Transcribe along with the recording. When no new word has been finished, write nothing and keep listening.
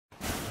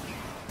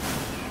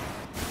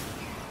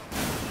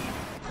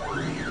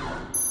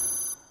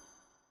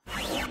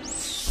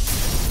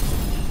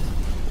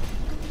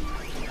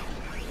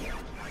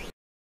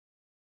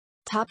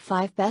Top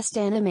 5 Best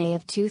Anime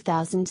of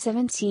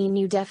 2017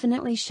 You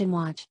Definitely Should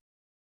Watch.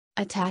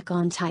 Attack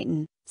on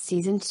Titan,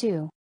 Season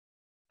 2.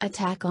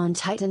 Attack on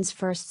Titan's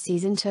first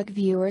season took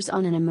viewers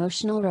on an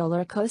emotional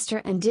roller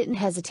coaster and didn't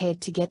hesitate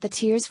to get the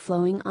tears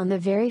flowing on the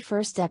very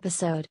first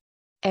episode.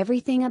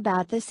 Everything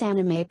about this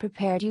anime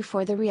prepared you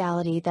for the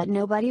reality that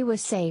nobody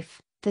was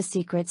safe, the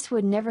secrets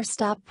would never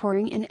stop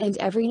pouring in, and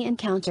every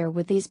encounter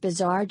with these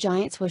bizarre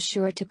giants was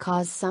sure to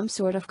cause some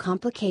sort of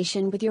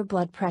complication with your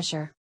blood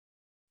pressure.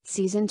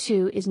 Season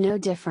 2 is no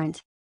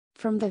different.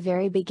 From the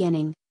very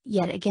beginning,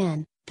 yet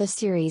again, the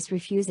series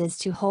refuses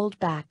to hold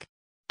back.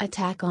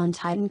 Attack on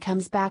Titan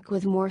comes back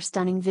with more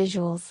stunning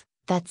visuals,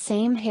 that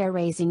same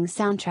hair-raising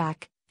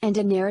soundtrack, and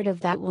a narrative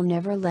that will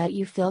never let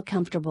you feel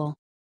comfortable.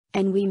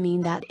 And we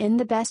mean that in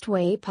the best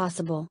way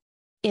possible.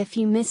 If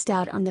you missed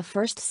out on the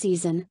first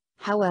season,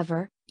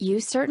 however, you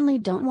certainly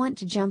don't want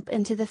to jump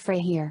into the fray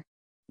here.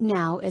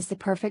 Now is the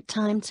perfect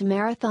time to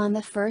marathon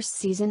the first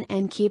season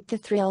and keep the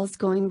thrills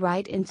going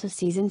right into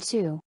Season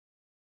 2.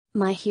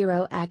 My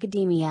Hero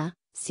Academia,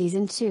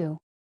 Season 2.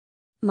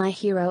 My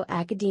Hero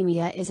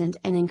Academia isn't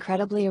an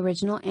incredibly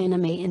original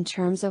anime in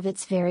terms of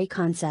its very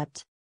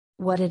concept.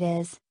 What it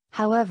is,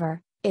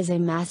 however, is a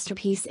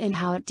masterpiece in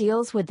how it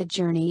deals with the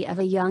journey of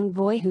a young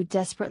boy who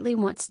desperately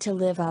wants to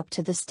live up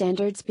to the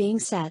standards being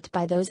set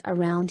by those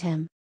around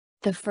him.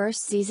 The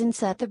first season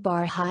set the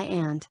bar high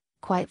and,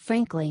 quite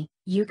frankly,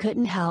 you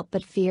couldn't help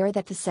but fear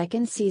that the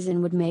second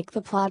season would make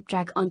the plot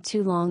drag on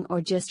too long or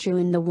just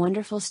ruin the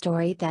wonderful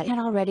story that had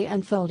already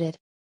unfolded.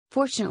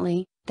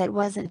 Fortunately, that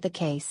wasn't the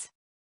case.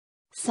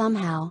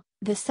 Somehow,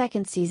 the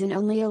second season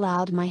only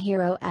allowed My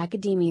Hero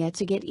Academia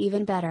to get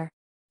even better.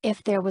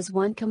 If there was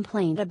one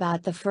complaint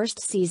about the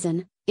first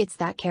season, it's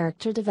that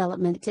character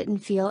development didn't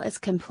feel as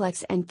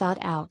complex and thought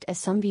out as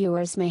some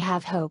viewers may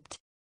have hoped.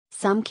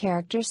 Some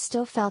characters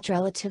still felt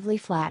relatively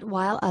flat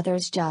while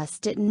others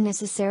just didn't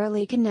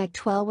necessarily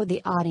connect well with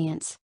the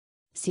audience.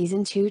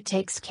 Season 2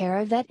 takes care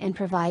of that and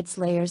provides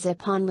layers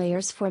upon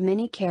layers for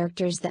many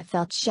characters that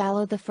felt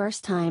shallow the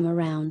first time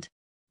around.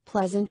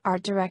 Pleasant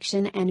art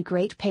direction and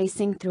great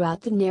pacing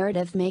throughout the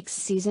narrative makes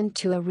Season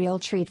 2 a real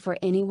treat for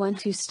anyone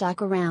who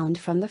stuck around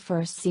from the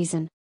first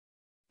season.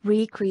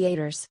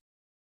 Recreators.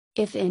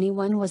 If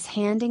anyone was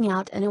handing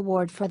out an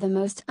award for the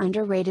most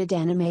underrated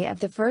anime of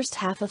the first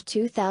half of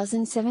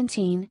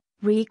 2017,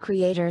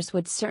 Recreators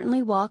would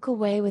certainly walk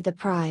away with the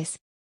prize.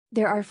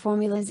 There are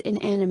formulas in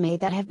anime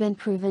that have been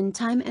proven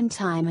time and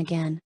time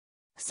again.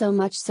 So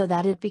much so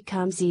that it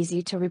becomes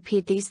easy to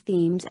repeat these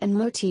themes and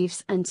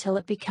motifs until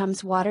it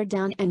becomes watered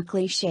down and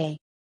cliché.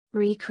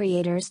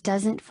 Recreators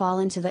doesn't fall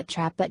into that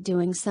trap, but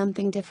doing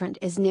something different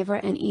is never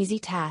an easy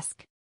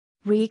task.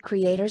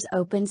 Recreators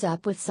opens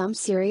up with some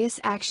serious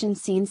action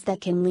scenes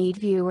that can lead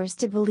viewers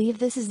to believe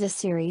this is a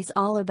series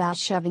all about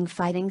shoving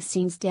fighting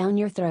scenes down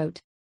your throat.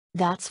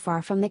 That's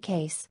far from the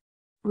case.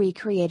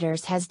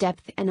 Recreators has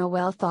depth and a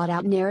well thought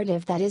out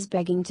narrative that is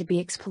begging to be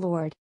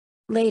explored.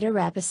 Later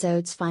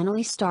episodes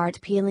finally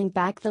start peeling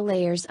back the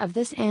layers of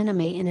this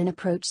anime in an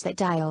approach that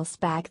dials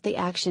back the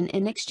action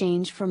in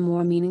exchange for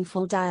more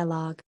meaningful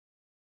dialogue.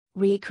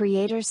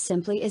 Recreators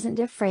simply isn't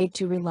afraid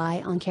to rely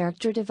on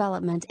character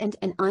development and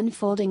an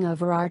unfolding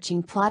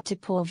overarching plot to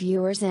pull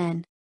viewers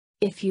in.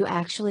 If you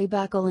actually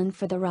buckle in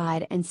for the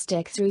ride and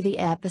stick through the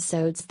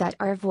episodes that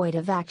are void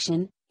of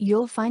action,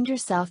 you'll find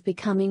yourself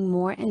becoming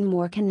more and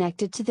more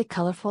connected to the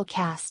colorful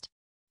cast.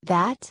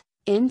 That,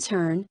 in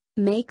turn,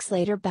 makes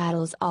later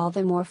battles all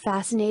the more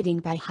fascinating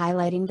by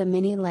highlighting the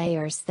many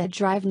layers that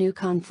drive new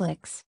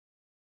conflicts.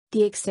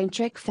 The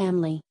Eccentric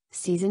Family,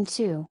 Season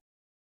 2.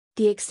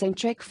 The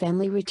Eccentric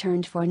Family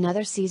returned for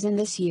another season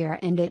this year,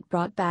 and it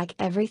brought back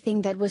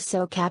everything that was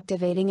so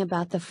captivating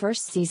about the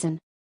first season.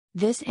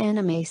 This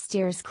anime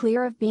steers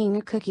clear of being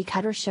a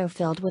cookie-cutter show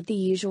filled with the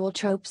usual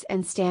tropes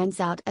and stands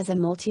out as a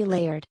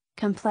multi-layered,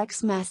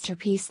 complex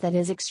masterpiece that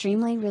is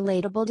extremely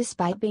relatable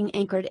despite being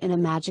anchored in a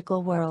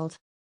magical world.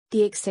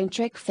 The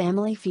Eccentric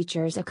Family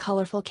features a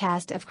colorful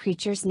cast of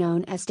creatures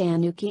known as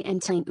Tanuki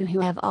and Tengu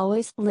who have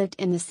always lived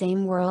in the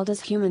same world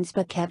as humans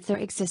but kept their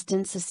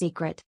existence a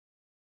secret.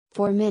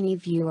 For many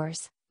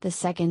viewers, the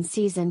second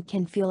season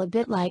can feel a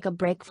bit like a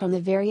break from the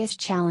various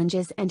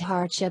challenges and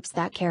hardships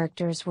that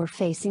characters were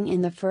facing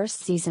in the first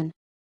season.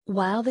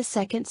 While the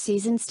second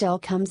season still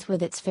comes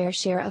with its fair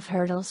share of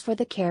hurdles for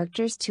the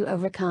characters to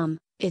overcome,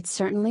 it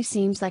certainly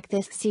seems like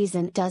this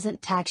season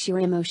doesn't tax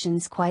your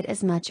emotions quite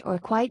as much or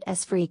quite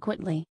as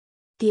frequently.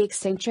 The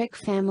Eccentric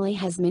Family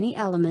has many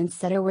elements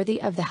that are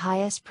worthy of the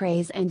highest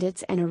praise, and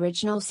it's an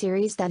original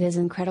series that is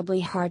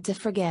incredibly hard to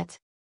forget.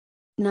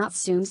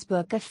 Natsume's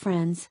Book of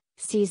Friends,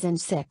 Season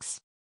 6.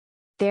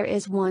 There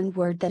is one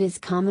word that is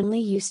commonly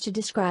used to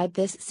describe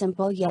this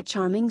simple yet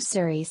charming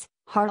series: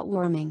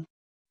 heartwarming.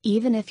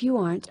 Even if you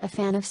aren't a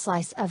fan of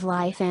slice of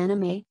life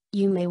anime,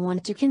 you may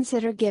want to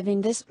consider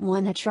giving this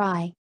one a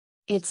try.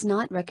 It's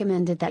not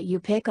recommended that you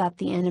pick up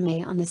the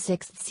anime on the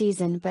 6th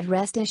season, but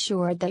rest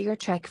assured that your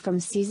trek from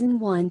Season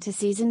 1 to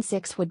Season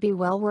 6 would be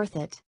well worth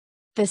it.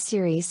 The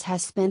series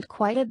has spent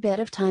quite a bit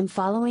of time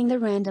following the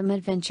random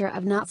adventure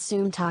of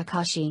Natsume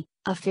Takashi,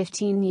 a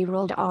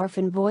 15-year-old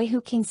orphan boy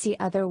who can see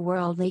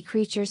otherworldly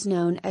creatures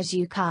known as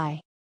yokai.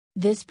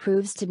 This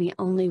proves to be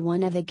only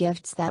one of the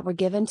gifts that were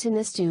given to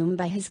Nastume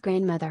by his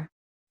grandmother.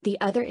 The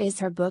other is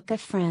her book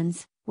of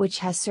friends, which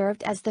has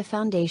served as the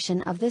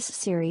foundation of this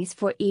series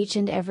for each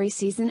and every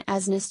season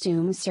as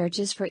Nastume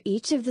searches for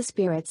each of the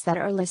spirits that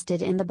are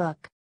listed in the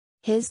book.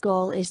 His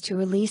goal is to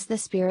release the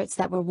spirits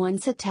that were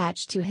once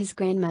attached to his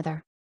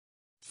grandmother.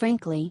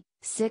 Frankly,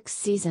 6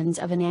 seasons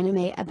of an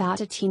anime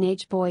about a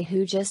teenage boy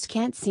who just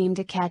can't seem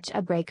to catch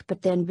a break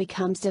but then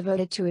becomes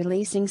devoted to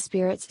releasing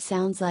spirits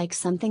sounds like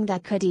something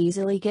that could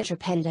easily get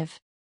repetitive.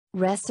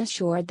 Rest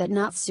assured that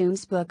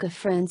Natsume's Book of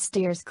Friends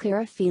steers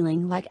clear of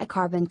feeling like a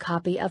carbon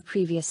copy of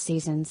previous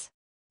seasons.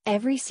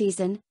 Every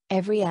season,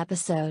 every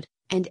episode,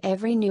 and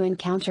every new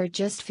encounter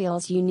just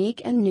feels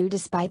unique and new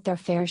despite their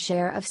fair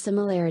share of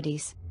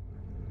similarities.